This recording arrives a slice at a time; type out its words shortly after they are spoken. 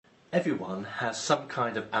Everyone has some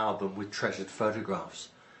kind of album with treasured photographs.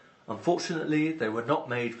 Unfortunately, they were not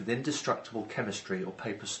made with indestructible chemistry or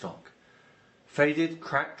paper stock. Faded,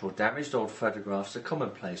 cracked or damaged old photographs are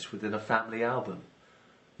commonplace within a family album.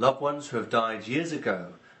 Loved ones who have died years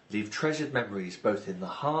ago leave treasured memories both in the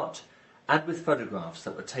heart and with photographs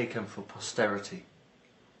that were taken for posterity.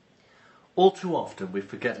 All too often we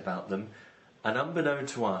forget about them, and unbeknown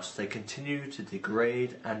to us they continue to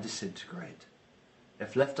degrade and disintegrate.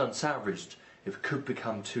 If left unsalvaged, it could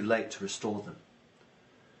become too late to restore them.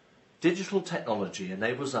 Digital technology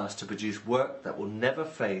enables us to produce work that will never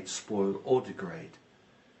fade, spoil or degrade.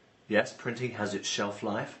 Yes, printing has its shelf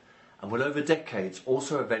life and will over decades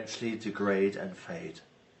also eventually degrade and fade.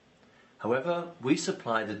 However, we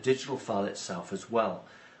supply the digital file itself as well,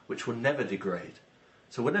 which will never degrade.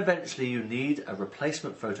 So when eventually you need a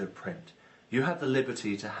replacement photo print, you have the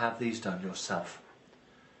liberty to have these done yourself.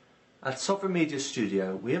 At Sovereign Media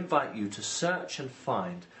Studio, we invite you to search and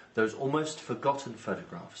find those almost forgotten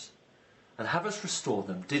photographs and have us restore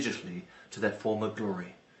them digitally to their former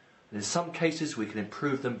glory. And in some cases we can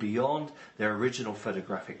improve them beyond their original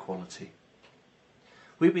photographic quality.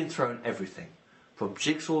 We've been thrown everything, from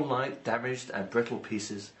jigsaw-like damaged and brittle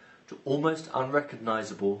pieces to almost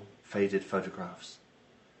unrecognizable faded photographs.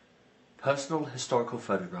 Personal historical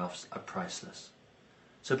photographs are priceless.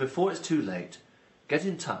 So before it's too late, get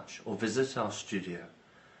in touch or visit our studio.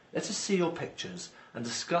 Let us see your pictures and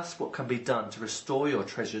discuss what can be done to restore your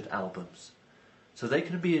treasured albums, so they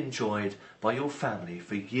can be enjoyed by your family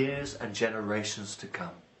for years and generations to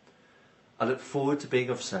come. I look forward to being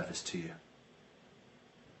of service to you.